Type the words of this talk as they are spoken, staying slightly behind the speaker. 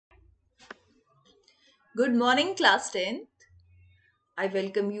Good morning, class 10th. I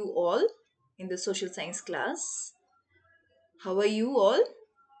welcome you all in the social science class. How are you all?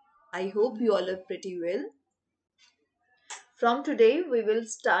 I hope you all are pretty well. From today, we will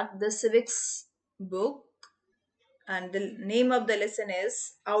start the civics book, and the name of the lesson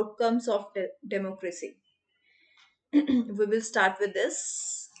is Outcomes of Democracy. We will start with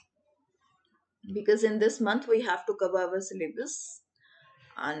this because in this month we have to cover our syllabus,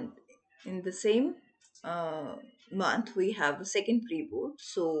 and in the same uh, month we have a second pre-board,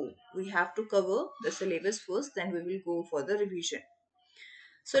 so we have to cover the syllabus first, then we will go for the revision.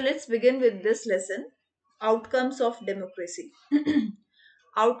 So let's begin with this lesson, outcomes of democracy.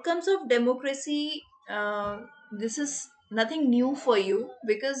 Outcomes of democracy, this is nothing new for you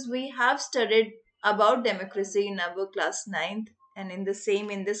because we have studied about democracy in our class 9th and in the same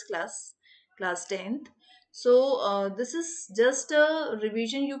in this class 10th. So this is just a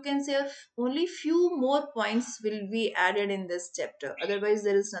revision, you can say. Only few more points will be added in this chapter, otherwise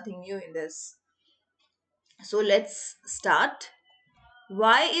there is nothing new in this. So let's start.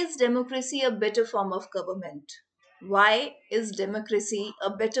 Why is democracy a better form of government? Why is democracy a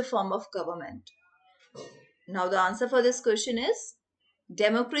better form of government? Now, the answer for this question is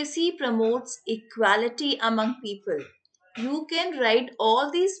democracy promotes equality among people. You can write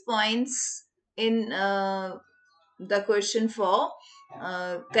all these points in the question for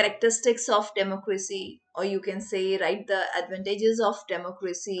characteristics of democracy, or you can say write the advantages of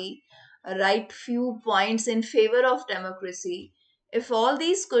democracy, write few points in favor of democracy. If all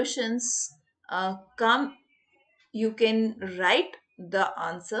these questions come, you can write the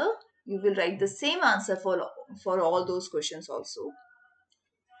answer. You will write the same answer for all those questions also.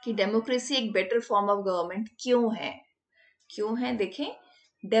 कि democracy एक better form of government क्यों है देखें.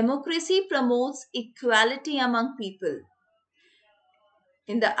 Democracy promotes equality among people.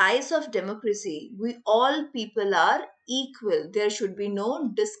 In the eyes of democracy, we all people are equal. There should be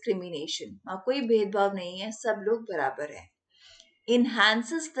no discrimination. कोई भेदभाव नहीं है, सब लोग बराबर हैं.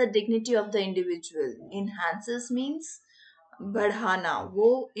 Enhances the dignity of the individual. Enhances means बढ़ाना.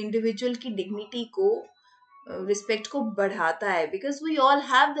 वो individual की dignity को, respect को बढ़ाता है, because we all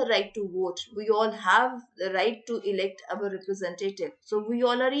have the right to vote. We all have the right to elect our representative. So we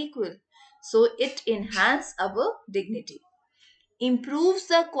all are equal. So it enhances our dignity. Improves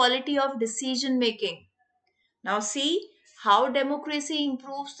the quality of decision making. Now see how democracy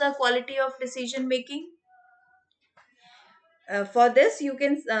improves the quality of decision making. For this, you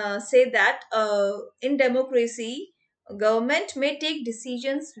can say that in democracy, government may take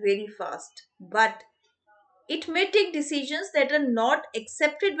decisions very fast, but it may take decisions that are not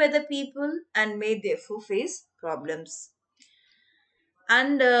accepted by the people and may therefore face problems.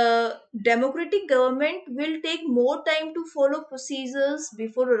 And democratic government will take more time to follow procedures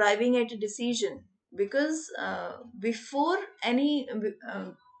before arriving at a decision, because before any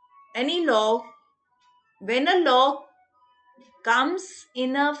law, when a law comes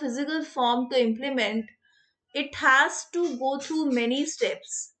in a physical form to implement, it has to go through many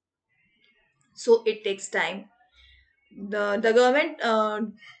steps, so it takes time. The government,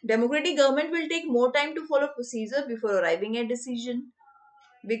 democratic government will take more time to follow procedure before arriving at decision.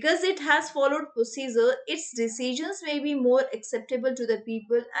 Because it has followed procedure, its decisions may be more acceptable to the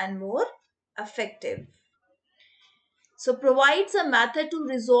people and more effective. So provides a method to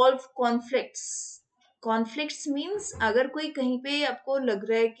resolve conflicts. Conflicts means अगर कोई कहीं पे आपको लग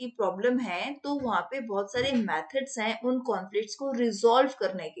रहा है कि problem है, तो वहां पे बहुत सारे मेथड्स हैं उन कॉन्फ्लिक्ट्स को रिजॉल्व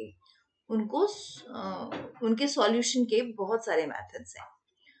करने के. उनको उनके सॉल्यूशन के बहुत सारे मेथड्स हैं.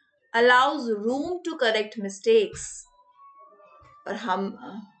 Allows room to correct mistakes. और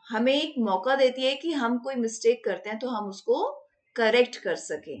हमें एक मौका देती है कि हम कोई मिस्टेक करते हैं तो हम उसको करेक्ट कर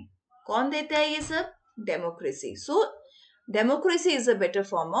सकें. कौन देता है ये सब? Democracy. So democracy is a better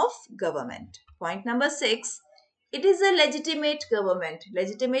form of government. Point number 6, it is a legitimate government.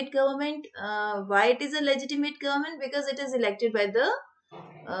 Legitimate government, why it is a legitimate government? Because it is elected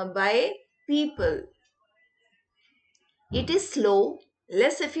by people. It is slow,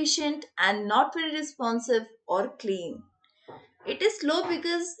 less efficient, and not very responsive or clean. It is slow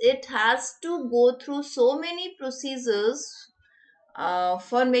because it has to go through so many procedures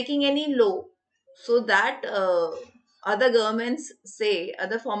for making any law, so that other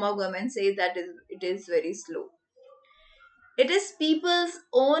form of government say that it is very slow. It is people's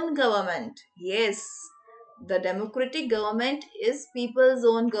own government. Yes, the democratic government is people's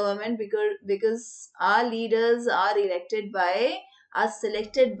own government, because our leaders are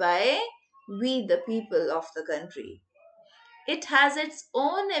selected by we, the people of the country. It has its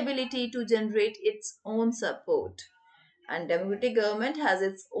own ability to generate its own support. and democratic government has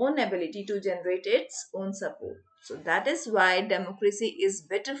its own ability to generate its own support. So that is why democracy is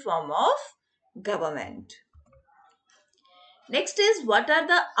better form of government. Next is, what are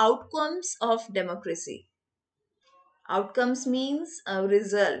the outcomes of democracy? Outcomes means a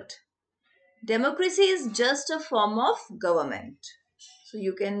result. Democracy is just a form of government. So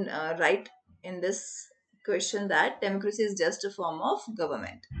you can write in this question that democracy is just a form of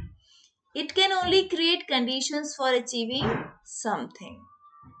government. It can only create conditions for achieving something.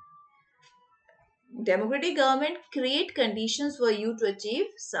 Democratic government create conditions for you to achieve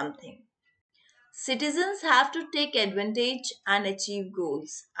something. Citizens have to take advantage and achieve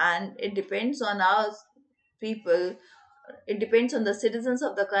goals, and it depends on us people, it depends on the citizens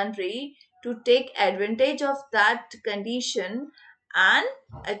of the country to take advantage of that condition and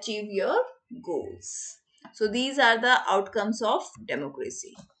achieve your goals. So these are the outcomes of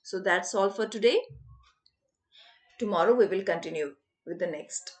democracy. So that's all for today. Tomorrow we will continue with the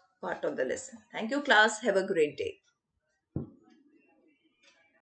next part of the lesson. Thank you, class. Have a great day.